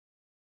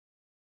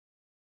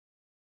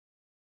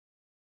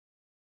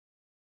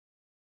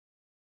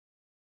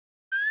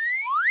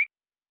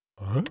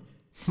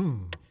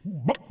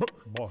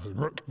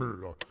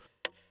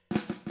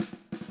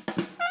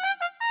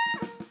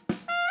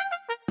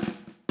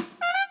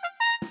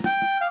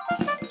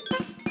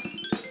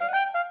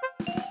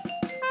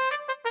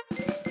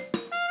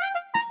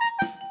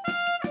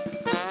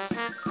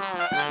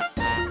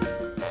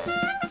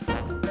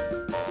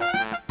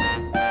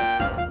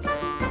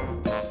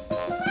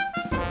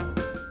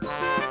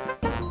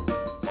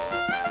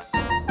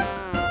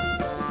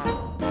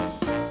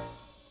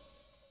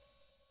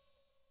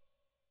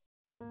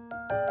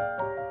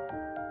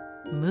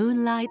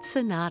Moonlight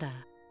Sonata.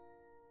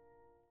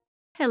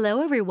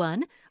 Hello,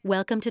 everyone.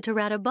 Welcome to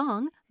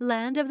TARATABONG,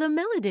 land of the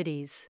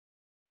Meloditties.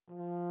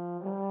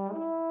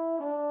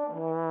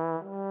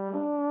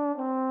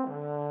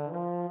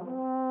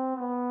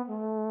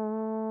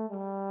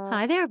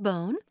 Hi there,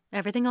 Bone.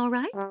 Everything all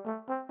right?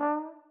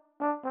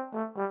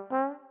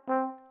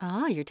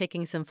 Ah, you're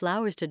taking some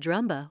flowers to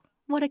Drumba.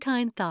 What a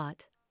kind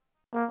thought.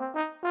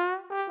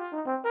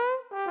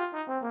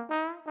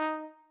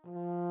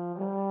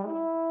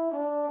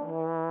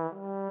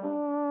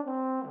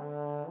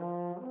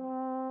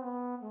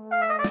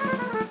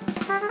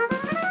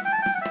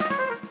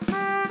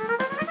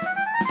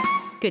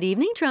 Good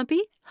evening,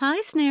 Trumpee. Hi,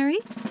 Snaree.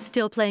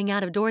 Still playing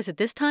out of doors at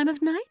this time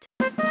of night?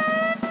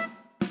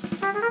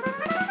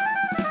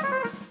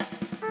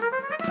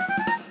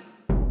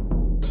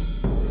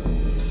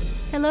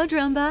 Hello,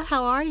 Drumba.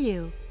 How are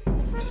you?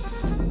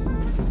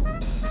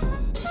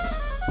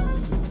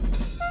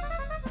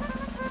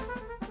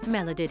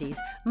 Meloditties,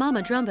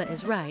 Mama Drumba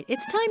is right.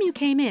 It's time you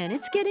came in.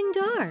 It's getting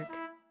dark.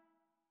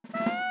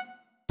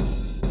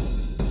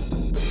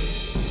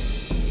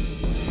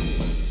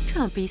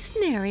 Trumpee,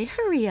 Snaree,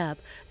 hurry up.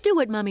 Do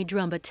what Mommy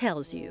Drumba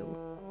tells you.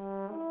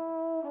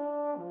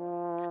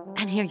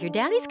 And here your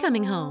daddy's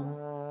coming home.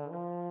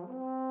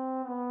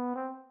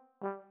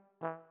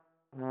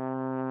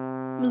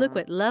 Look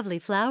what lovely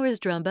flowers,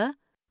 Drumba.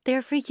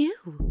 They're for you.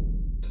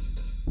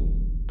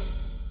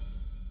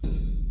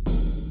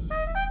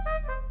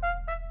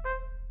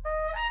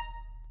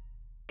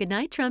 Good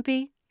night,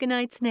 Trumpee. Good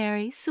night,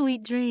 Snaree.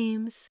 Sweet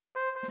dreams.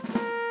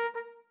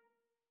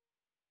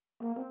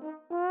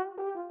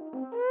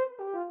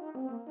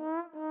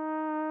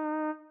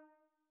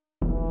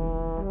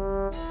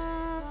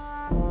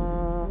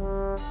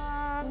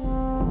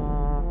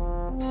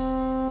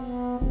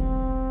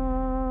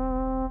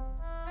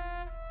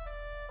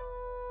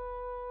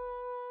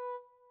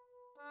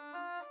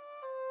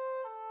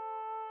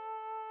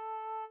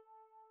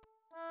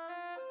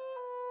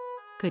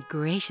 Good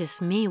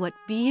gracious me, what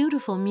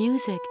beautiful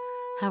music.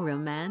 How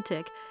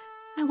romantic.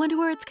 I wonder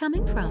where it's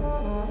coming from.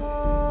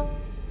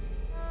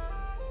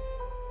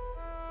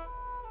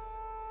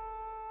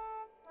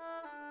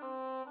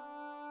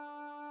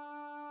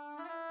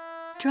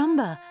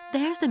 Drumba,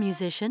 there's the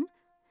musician.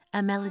 A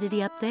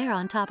meloditty up there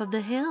on top of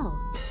the hill.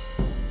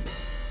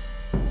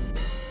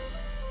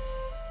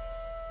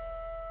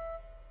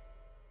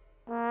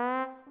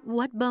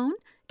 What, Bone?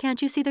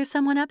 Can't you see there's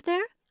someone up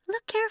there?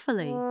 Look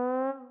carefully.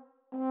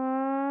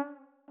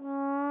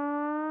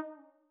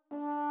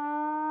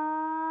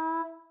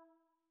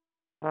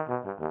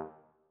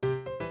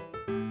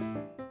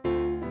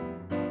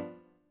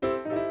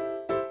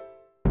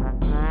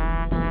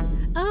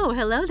 Oh,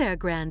 hello there,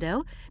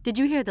 Grando. Did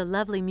you hear the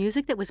lovely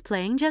music that was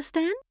playing just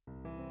then?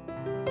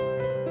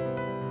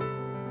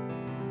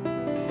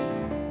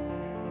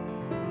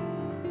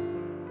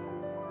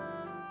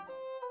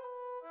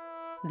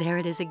 There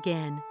it is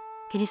again.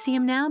 Can you see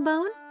him now,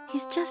 Bone?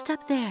 He's just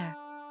up there.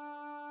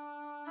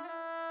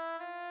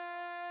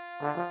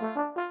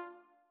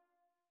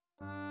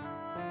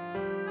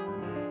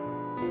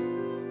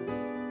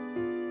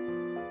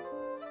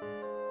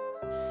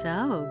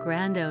 So,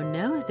 Grando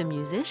knows the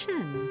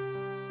musician.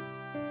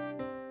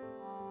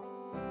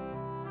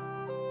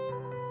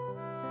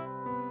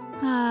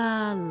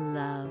 Ah,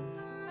 love.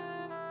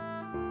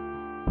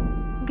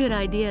 Good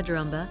idea,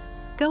 Drumba.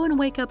 Go and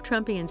wake up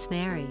Trumpee and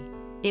Snaree.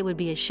 It would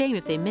be a shame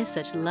if they missed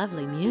such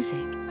lovely music.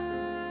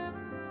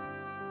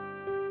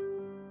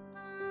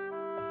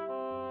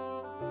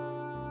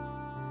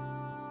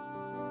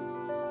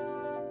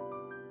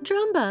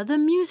 Drumba, the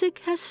music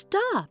has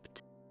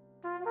stopped.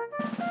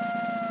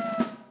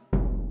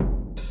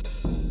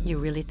 You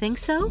really think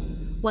so?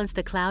 Once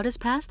the cloud has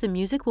passed, the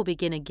music will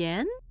begin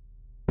again?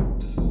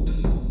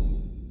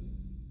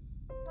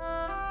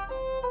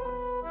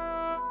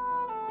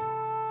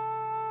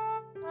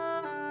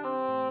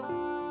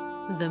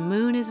 The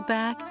moon is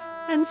back,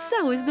 and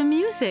so is the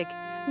music.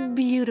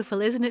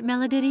 Beautiful, isn't it,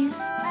 Meloditties?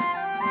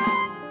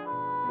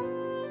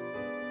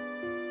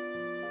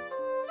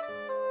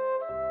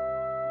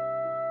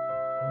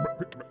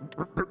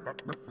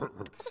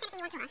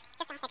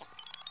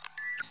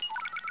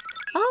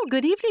 Oh,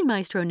 good evening,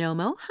 Maestro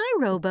Nomo.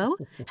 Hi, Robo.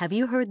 Have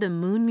you heard the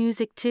moon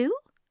music, too?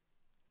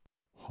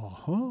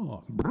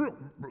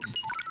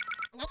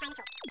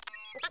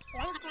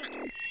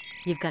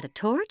 You've got a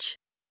torch?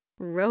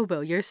 Robo,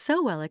 you're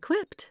so well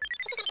equipped.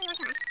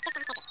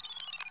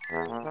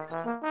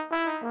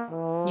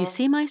 You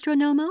see, Maestro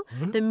Nomo?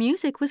 The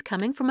music was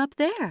coming from up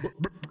there.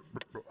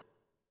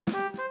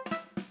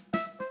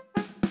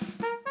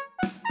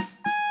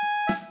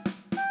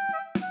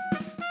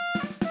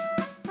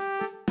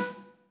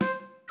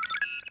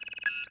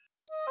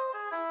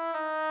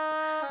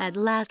 At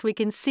last we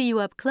can see you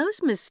up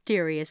close,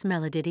 mysterious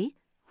Meloditty.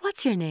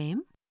 What's your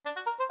name?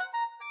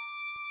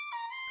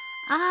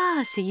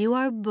 Ah, so you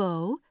are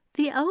Bo,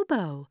 the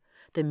oboe.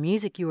 The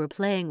music you were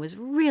playing was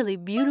really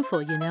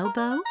beautiful, you know,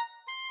 Bo?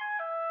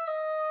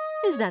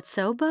 Is that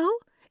so, Bo?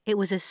 It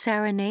was a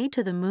serenade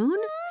to the moon?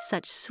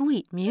 Such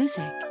sweet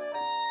music.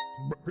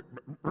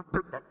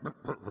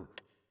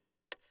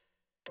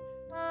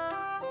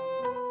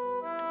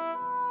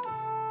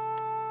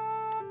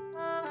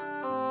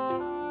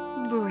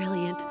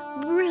 Brilliant,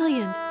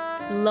 brilliant.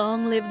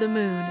 Long live the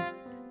moon.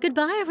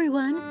 Goodbye,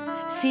 everyone.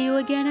 See you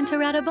again in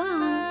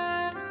TARATABONG.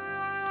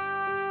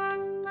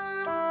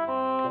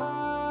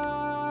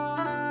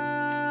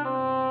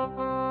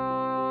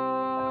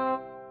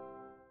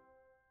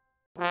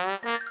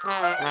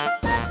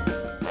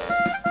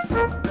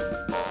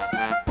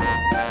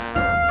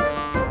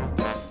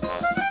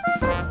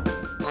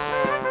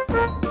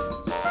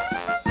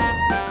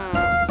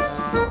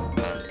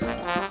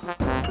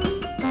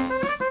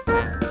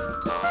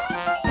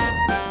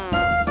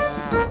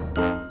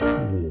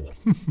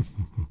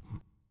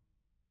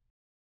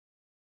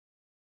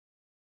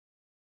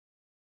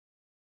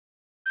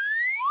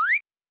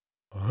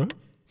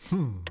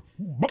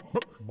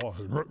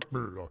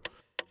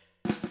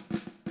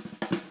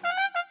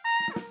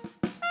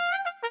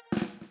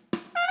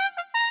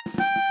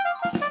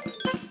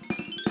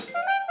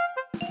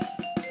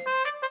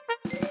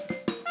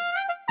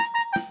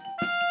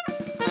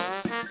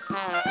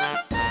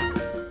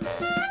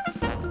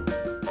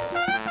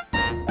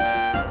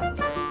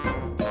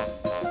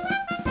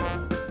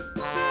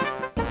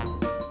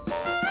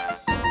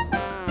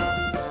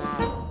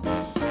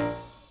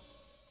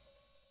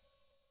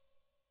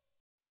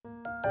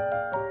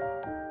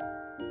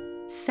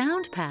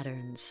 Sound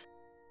patterns.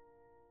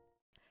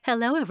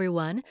 Hello,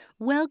 everyone.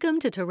 Welcome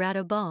to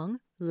TARATABONG,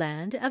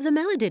 land of the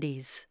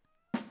Meloditties.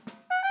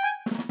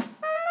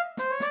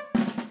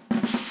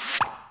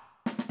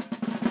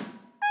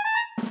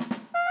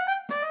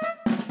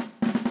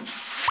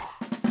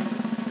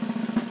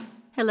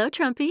 Hello,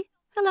 Trumpee.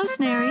 Hello,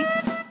 Snaree.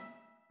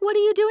 What are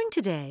you doing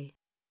today?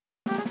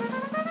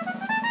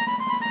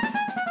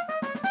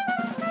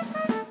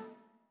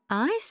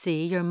 I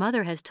see your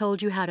mother has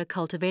told you how to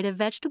cultivate a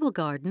vegetable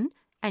garden,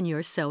 and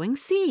you're sowing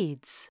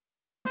seeds.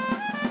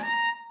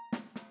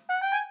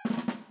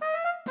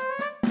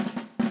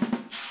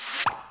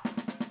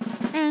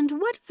 And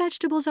what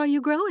vegetables are you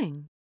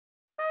growing?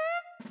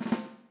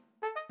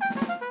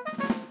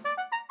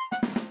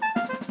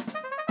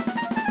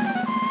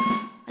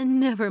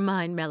 Never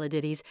mind,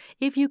 Meloditties.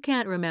 If you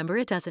can't remember,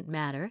 it doesn't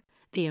matter.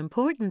 The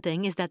important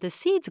thing is that the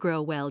seeds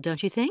grow well,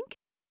 don't you think?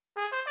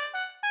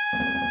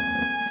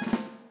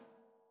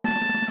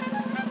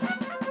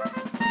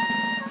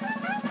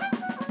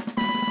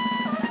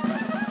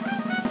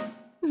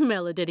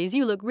 Meloditties,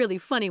 you look really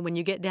funny when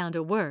you get down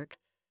to work.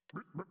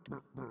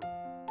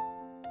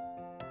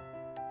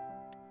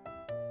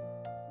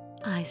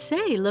 I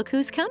say, look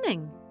who's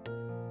coming.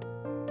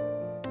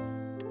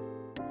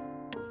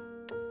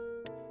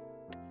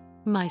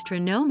 Maestro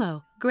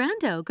Nomo,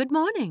 Grando, good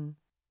morning.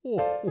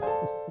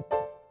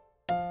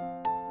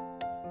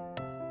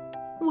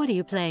 What are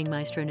you playing,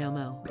 Maestro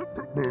Nomo?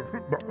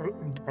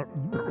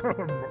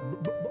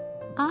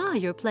 Ah,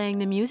 you're playing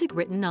the music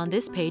written on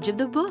this page of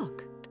the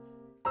book.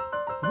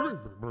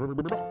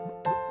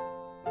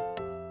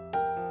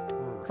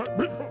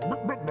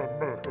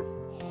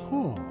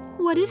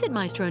 What is it,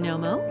 Maestro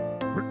Nomo?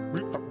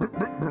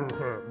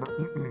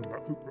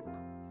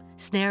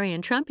 Snaree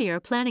and Trumpee are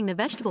planting the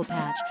vegetable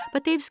patch,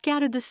 but they've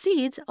scattered the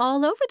seeds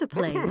all over the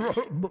place.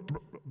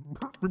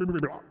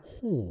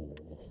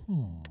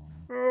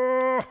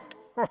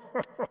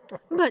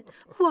 But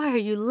why are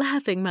you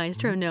laughing,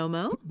 Maestro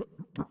Nomo?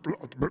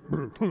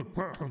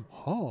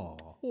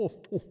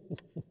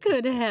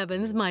 Good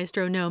heavens,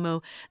 Maestro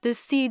Nomo. The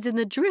seeds in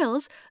the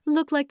drills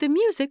look like the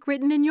music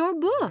written in your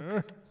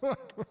book.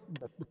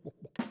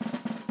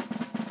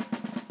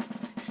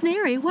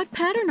 Snaree, what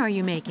pattern are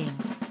you making?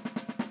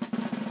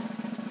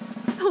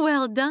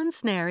 Well done,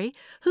 Snaree.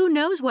 Who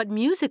knows what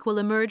music will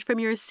emerge from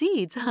your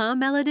seeds, huh,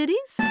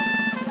 Meloditties?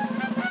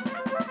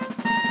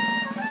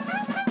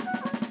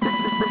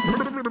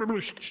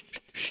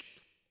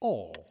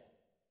 Oh.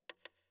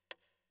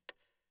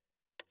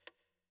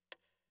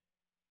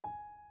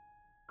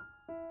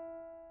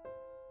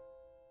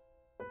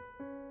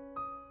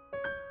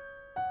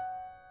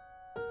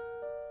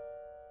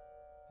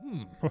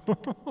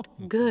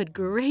 Good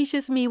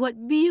gracious me,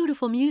 what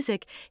beautiful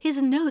music!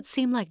 His notes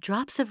seem like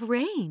drops of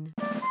rain.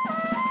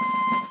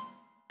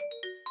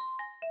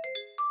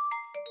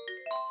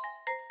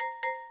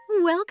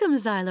 Welcome,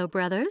 Xylo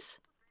brothers.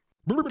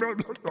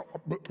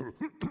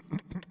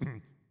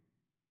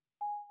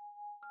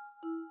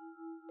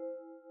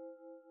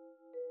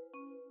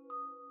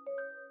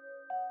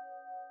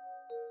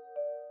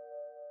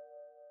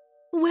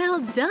 Well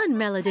done,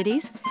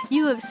 Meloditties.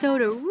 You have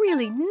sewed a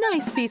really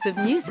nice piece of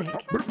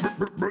music.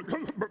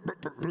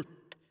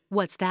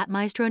 What's that,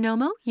 Maestro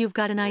Nomo? You've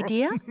got an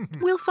idea?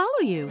 We'll follow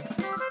you.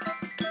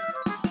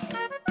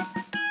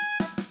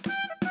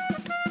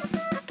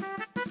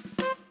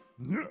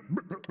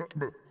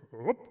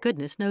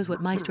 Goodness knows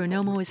what Maestro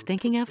Nomo is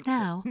thinking of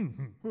now.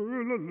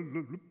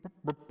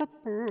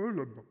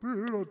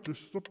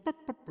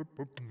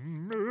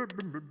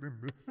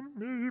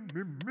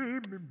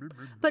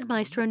 But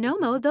Maestro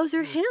Nomo, those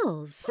are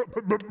hills.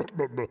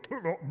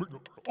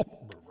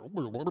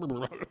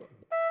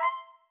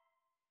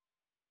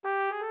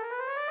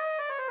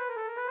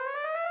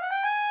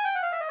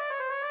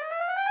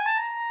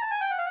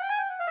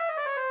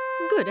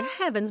 Good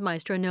heavens,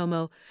 Maestro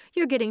Nomo,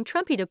 you're getting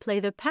Trumpee to play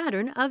the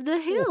pattern of the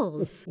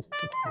hills.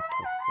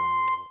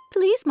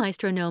 Please,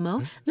 Maestro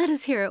Nomo, let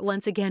us hear it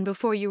once again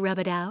before you rub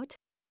it out.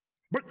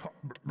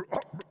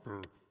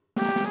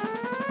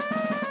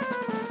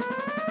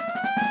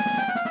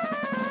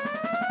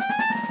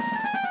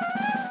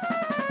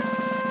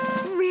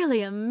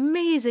 Really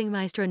amazing,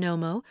 Maestro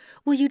Nomo.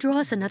 Will you draw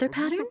us another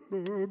pattern?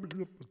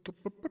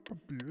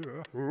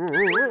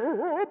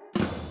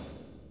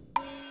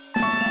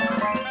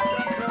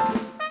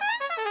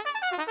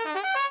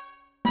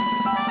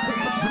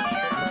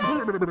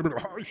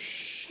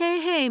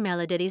 Hey,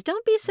 Meloditties,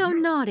 don't be so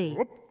naughty.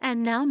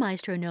 And now,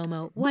 Maestro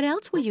Nomo, what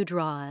else will you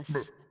draw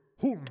us?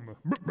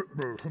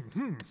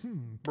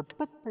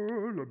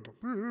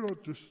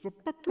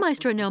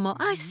 Maestro Nomo,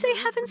 I say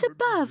heavens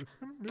above,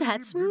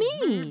 that's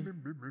me.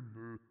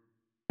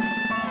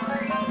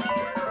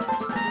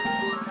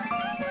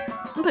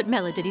 But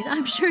Meloditties,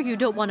 I'm sure you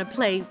don't want to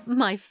play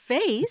my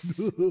face.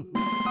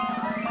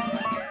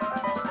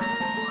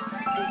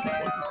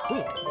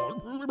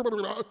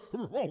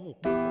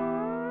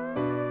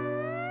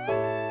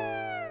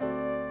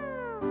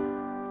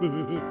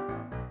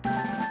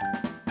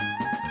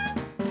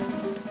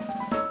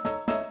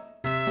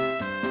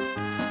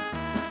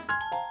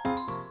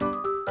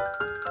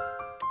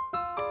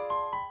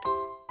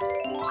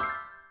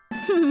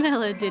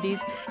 Meloditties,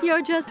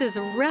 you're just as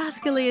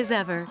rascally as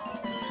ever.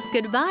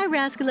 Goodbye,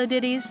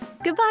 Rascaloditties.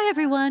 Goodbye,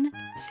 everyone.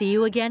 See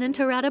you again in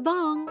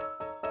TARATABONG.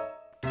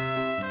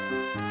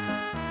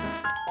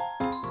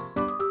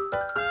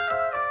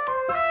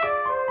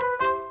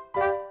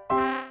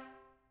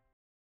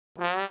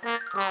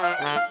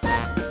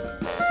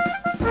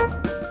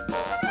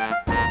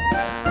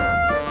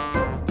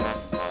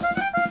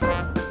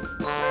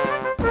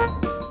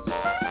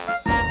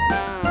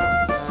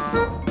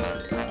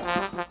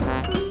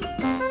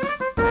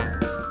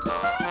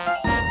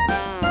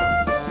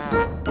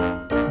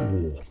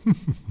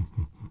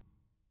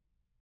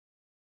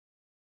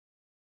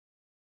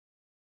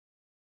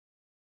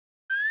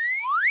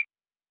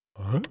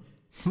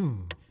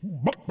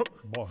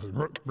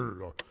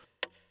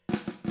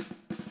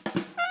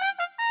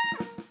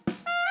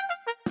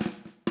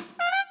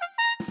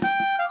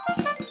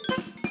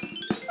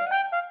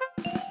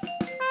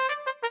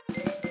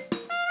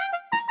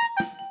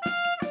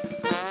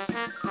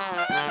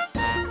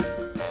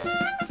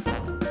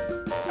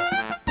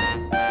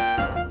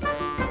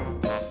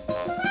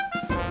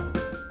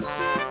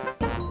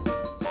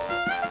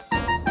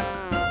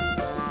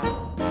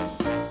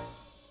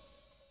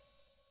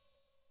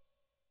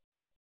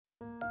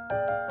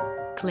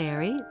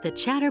 Clary, the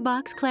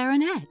Chatterbox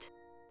Clarinet.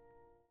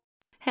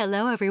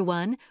 Hello,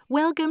 everyone.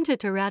 Welcome to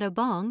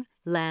TARATABONG,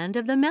 land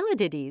of the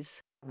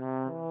Meloditties.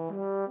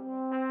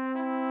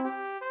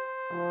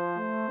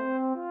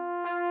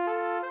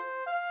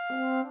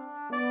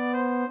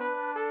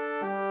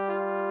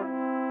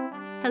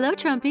 Hello,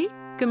 Trumpee.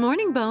 Good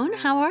morning, Bone.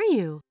 How are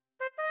you?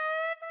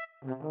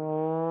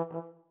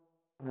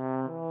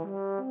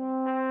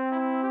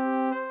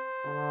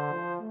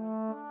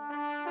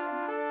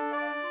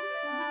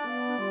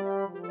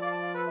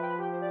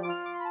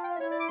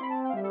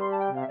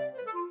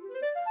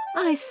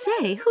 I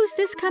say, who's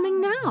this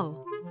coming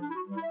now?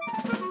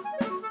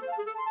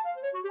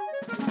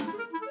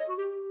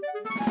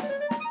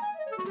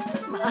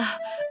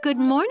 Good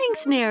morning,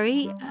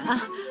 Snaree.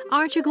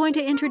 Aren't you going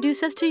to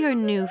introduce us to your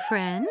new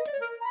friend?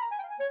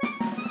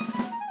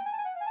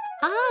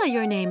 Ah,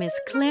 your name is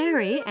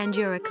Clary, and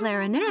you're a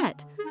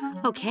clarinet.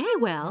 Okay,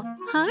 well,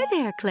 hi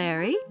there,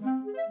 Clary.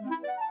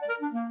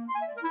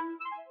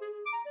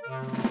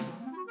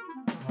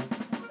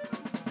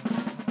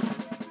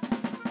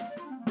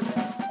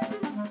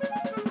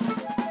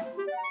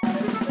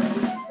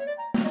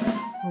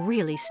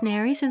 Really,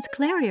 Snaree, since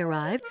Clary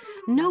arrived,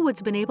 no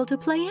one's been able to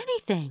play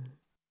anything.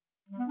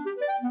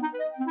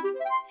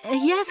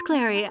 Yes,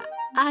 Clary,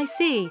 I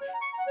see.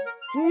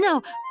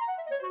 No,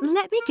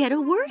 let me get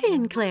a word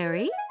in,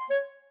 Clary.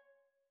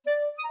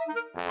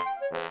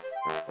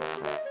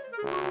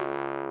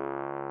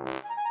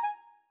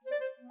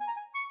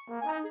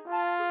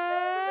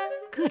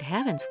 Good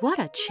heavens, what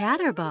a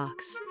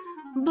chatterbox.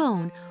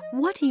 Bone,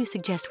 what do you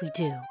suggest we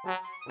do?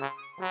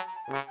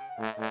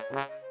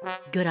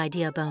 Good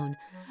idea, Bone.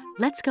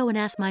 Let's go and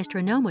ask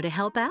Maestro Nomo to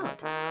help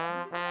out.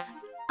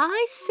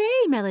 I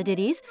say,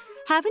 Meloditties,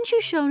 haven't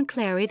you shown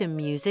Clary the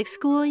music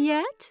school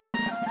yet?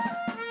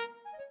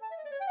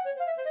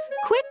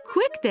 Quick,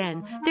 quick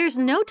then! There's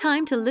no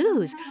time to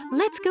lose.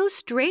 Let's go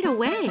straight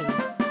away.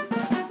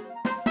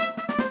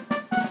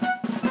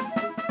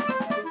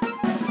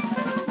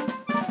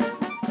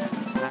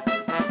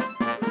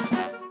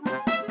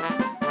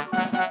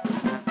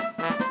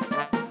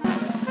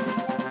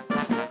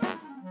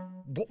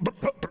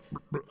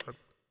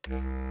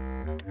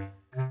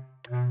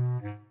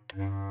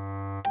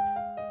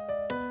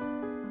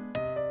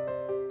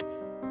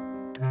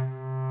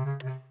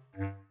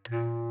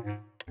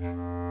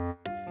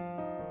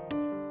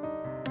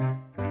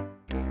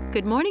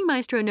 Good morning,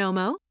 Maestro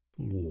Nomo.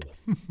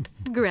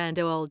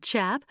 Grando, old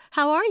chap,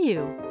 how are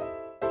you?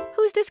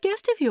 Who's this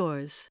guest of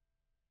yours?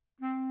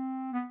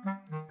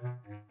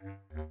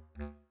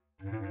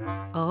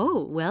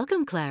 Oh,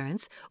 welcome,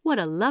 Clarence. What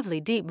a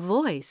lovely deep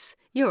voice.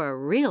 You're a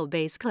real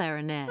bass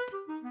clarinet.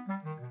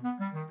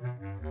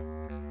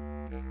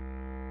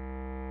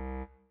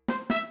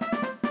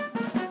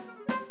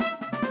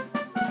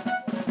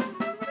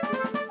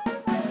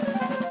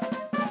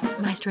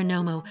 Maestro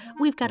Nomo,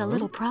 we've got a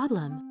little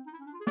problem.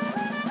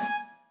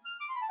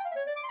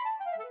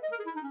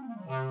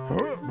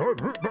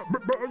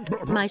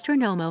 Maestro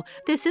Nomo,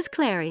 this is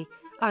Clary.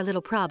 Our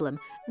little problem,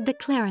 the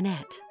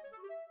clarinet.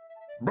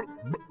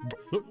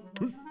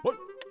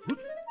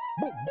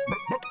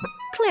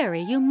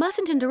 Clary, you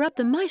mustn't interrupt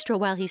the maestro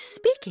while he's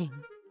speaking.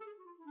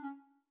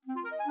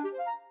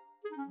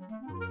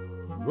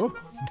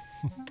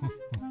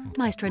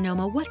 Maestro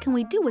Nomo, what can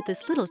we do with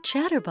this little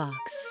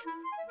chatterbox?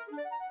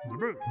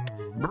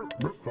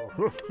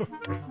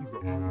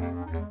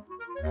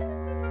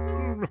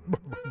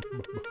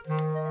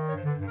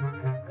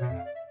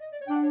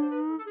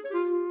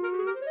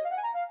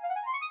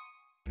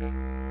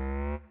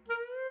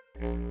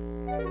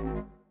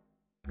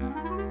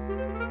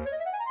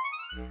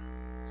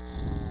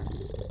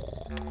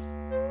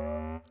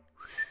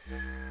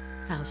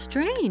 How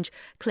strange.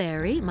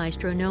 Clary,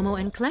 Maestro Nomo,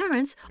 and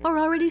Clarence are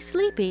already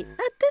sleepy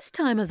at this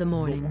time of the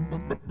morning.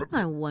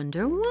 I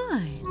wonder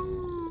why.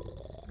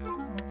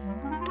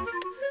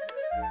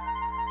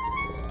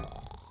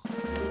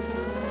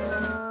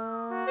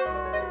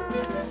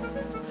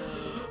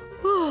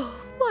 Oh,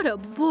 what a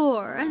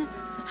bore, and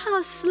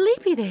how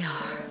sleepy they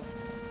are.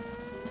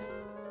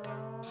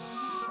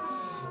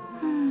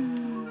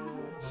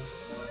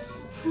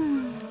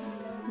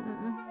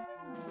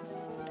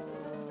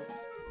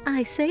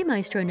 I say,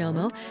 Maestro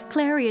Nomo,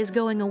 Clary is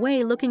going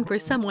away looking for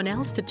someone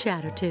else to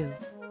chatter to.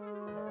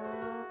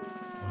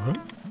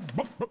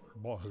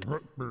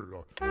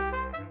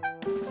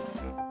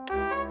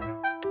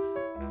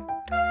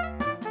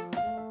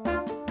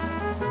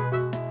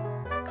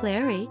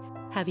 Clary,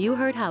 have you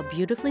heard how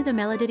beautifully the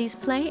Meloditties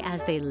play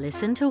as they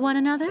listen to one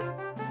another?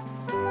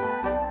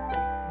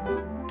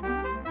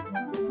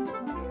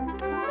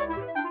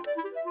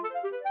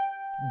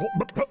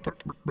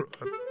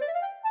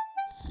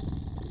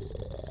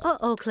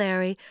 Uh-oh,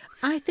 Clary.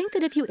 I think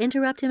that if you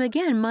interrupt him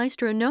again,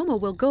 Maestro Nomo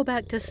will go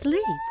back to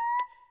sleep.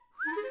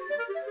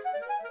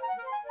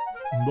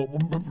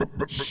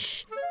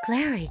 Shh!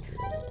 Clary,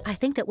 I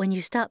think that when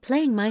you stopped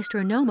playing,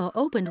 Maestro Nomo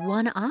opened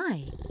one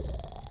eye.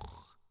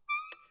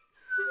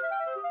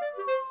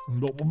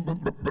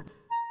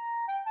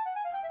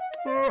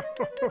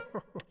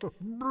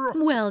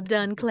 Well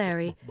done,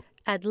 Clary.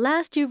 At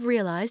last you've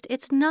realized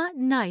it's not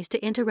nice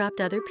to interrupt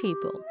other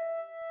people.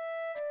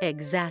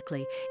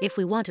 Exactly. If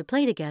we want to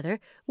play together,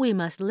 we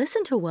must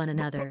listen to one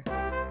another.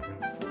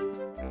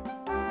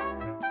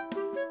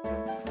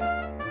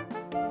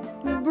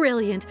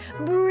 Brilliant!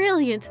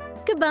 Brilliant!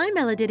 Goodbye,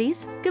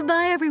 Meloditties.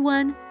 Goodbye,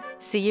 everyone.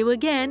 See you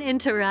again in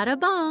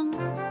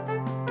TARATABONG.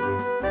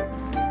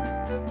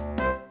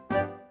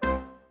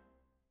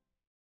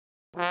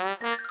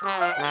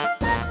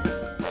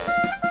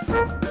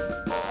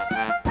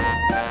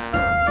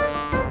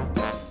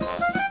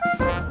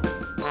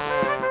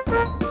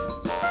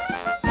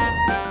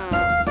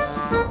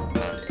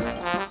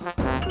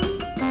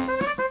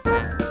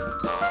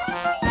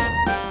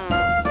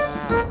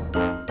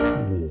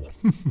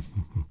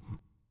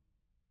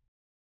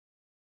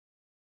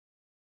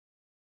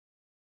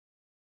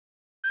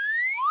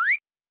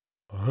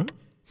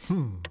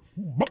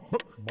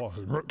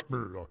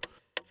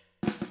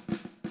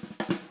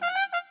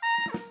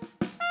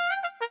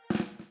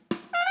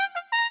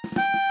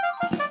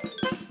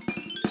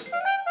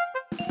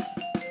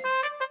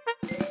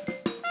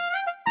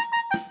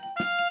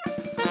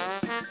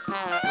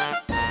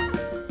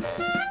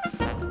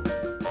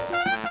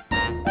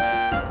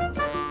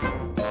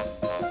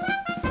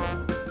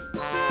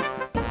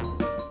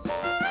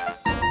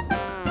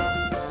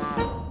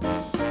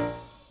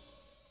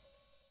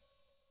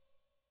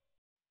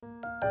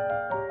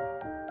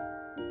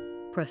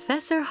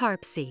 Professor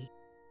Harpsy.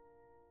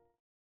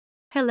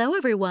 Hello,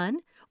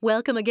 everyone.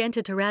 Welcome again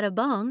to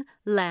TARATABONG,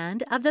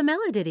 land of the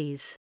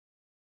Meloditties.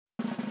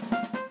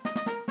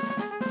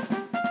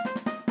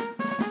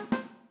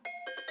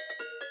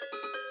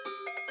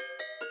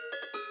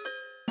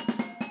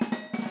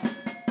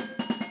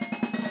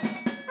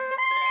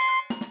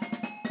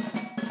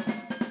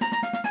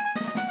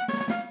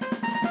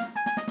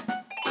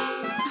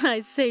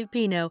 I say,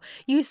 Pino,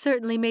 you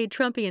certainly made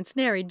Trumpee and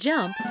Snaree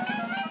jump.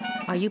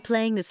 Are you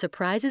playing the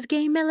surprises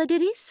game,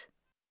 Meloditties?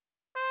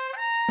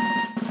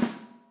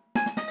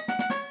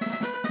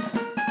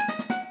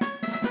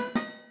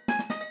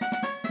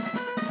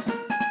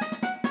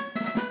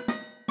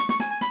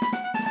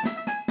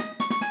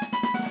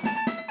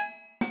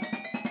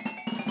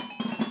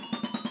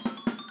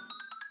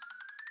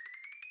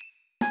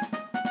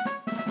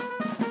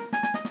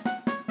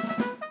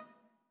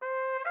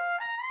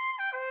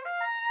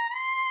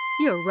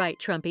 You're right,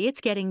 Trumpee. It's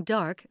getting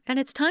dark, and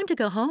it's time to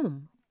go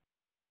home.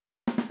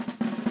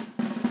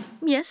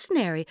 Yes,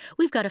 Snaree,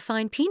 we've got to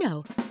find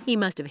Pino. He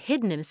must have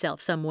hidden himself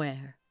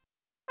somewhere.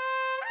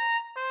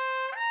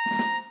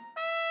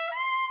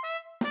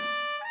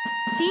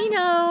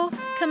 Pino,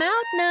 come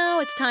out now.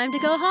 It's time to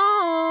go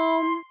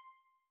home.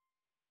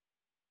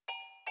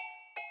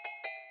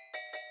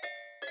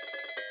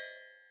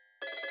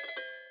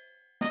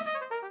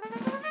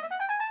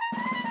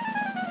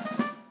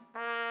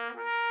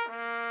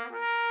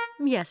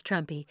 Yes,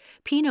 Trumpee,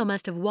 Pino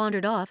must have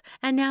wandered off,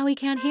 and now he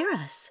can't hear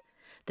us.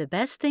 The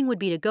best thing would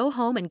be to go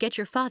home and get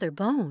your father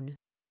Bone.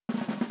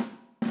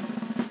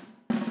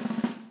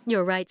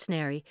 You're right,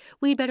 Snaree.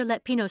 We'd better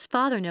let Pino's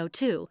father know,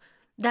 too.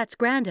 That's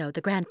Grando,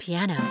 the grand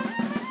piano.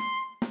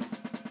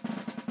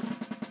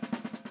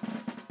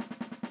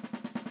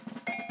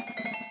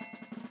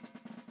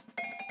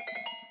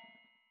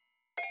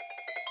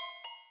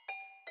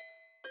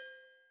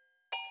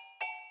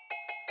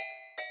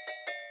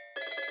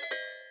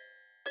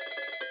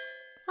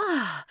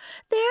 Ah,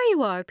 there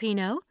you are,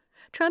 Pino.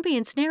 Trumpee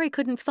and Snaree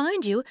couldn't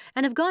find you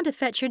and have gone to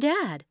fetch your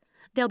dad.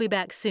 They'll be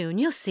back soon,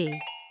 you'll see.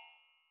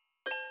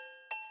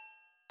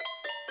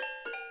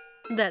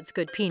 That's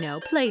good, Pino.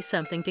 Play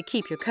something to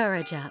keep your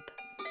courage up.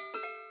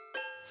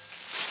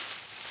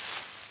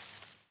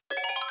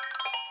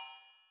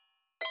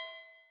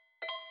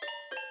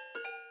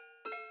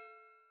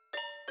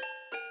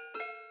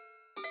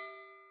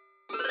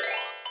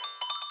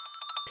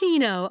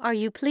 Pino, are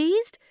you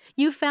pleased?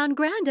 You found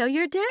Grando,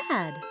 your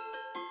dad.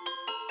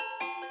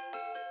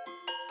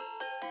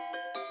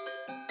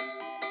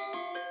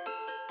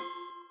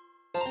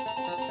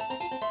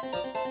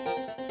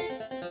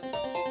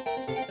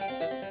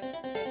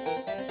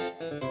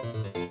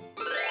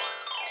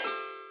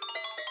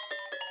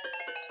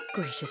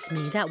 Gracious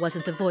me, that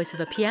wasn't the voice of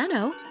a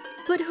piano.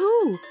 But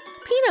who?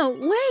 Pino,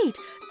 wait!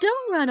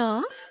 Don't run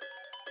off!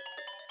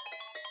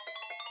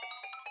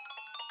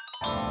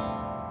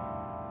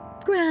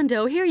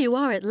 Grando, here you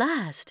are at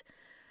last.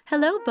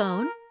 Hello,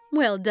 Bone.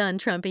 Well done,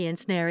 Trumpee and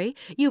Snaree.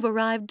 You've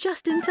arrived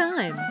just in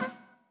time.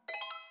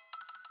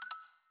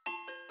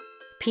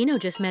 Pino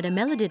just met a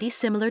meloditty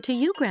similar to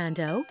you,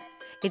 Grando.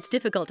 It's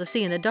difficult to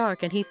see in the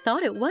dark, and he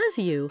thought it was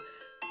you.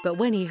 But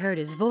when he heard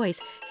his voice,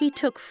 he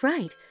took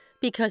fright,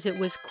 because it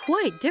was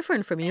quite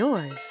different from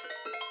yours.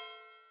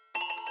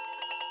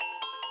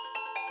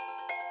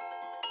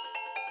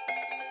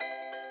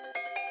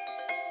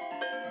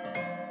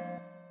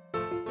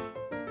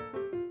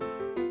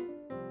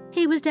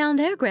 He was down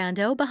there,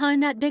 Grando,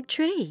 behind that big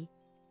tree.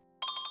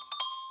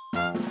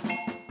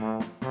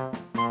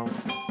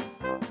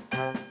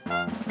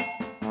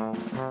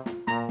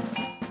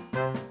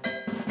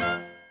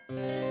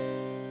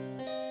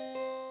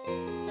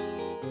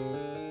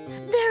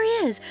 There he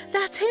is!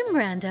 That's him,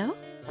 Grando.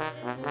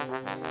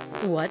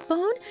 What,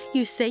 Bone?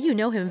 You say you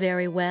know him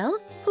very well?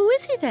 Who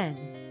is he, then?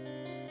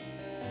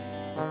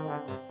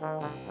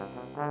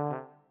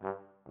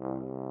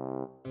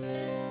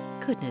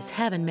 Goodness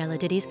heaven,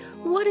 Meloditties,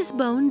 what is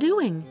Bone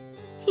doing?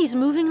 He's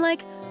moving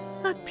like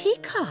a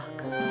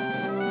peacock.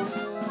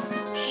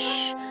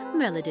 Shh,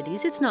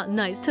 Meloditties, it's not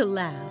nice to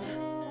laugh.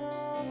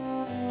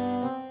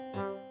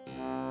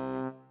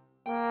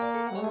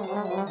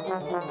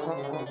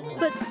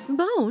 But,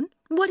 Bone,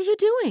 what are you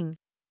doing?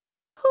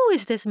 Who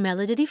is this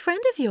meloditty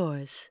friend of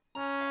yours?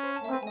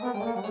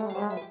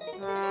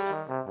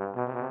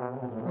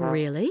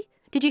 Really?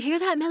 Did you hear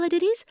that,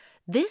 Meloditties?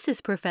 This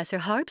is Professor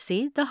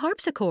Harpsy, the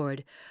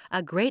harpsichord,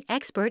 a great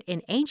expert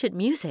in ancient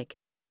music.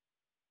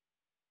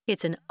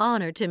 It's an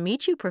honor to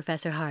meet you,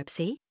 Professor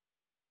Harpsy.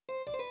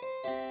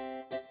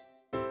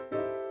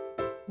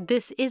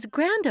 This is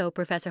Grando,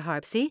 Professor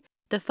Harpsy,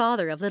 the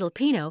father of little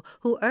Pino,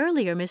 who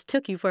earlier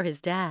mistook you for his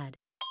dad.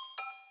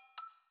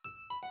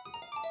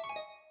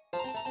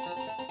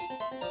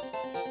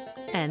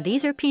 And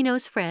these are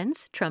Pino's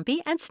friends,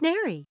 Trumpee and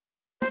Snaree.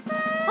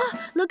 Oh,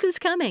 look who's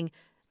coming.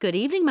 Good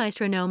evening,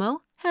 Maestro Nomo.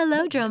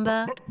 Hello,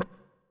 Drumba.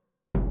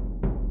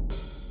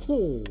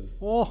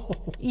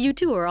 You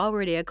two are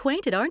already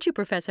acquainted, aren't you,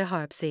 Professor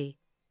Harpsy?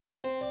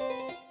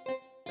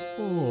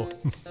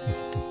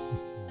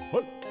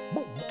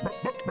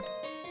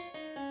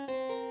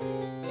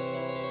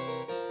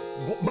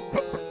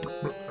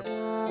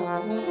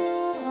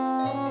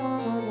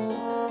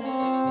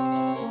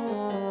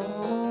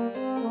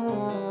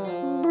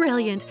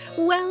 Brilliant.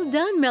 Well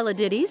done,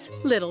 Meloditties,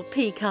 little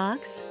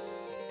peacocks.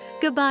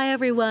 Goodbye,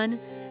 everyone.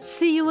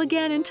 See you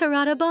again in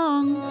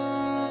TARATABONG.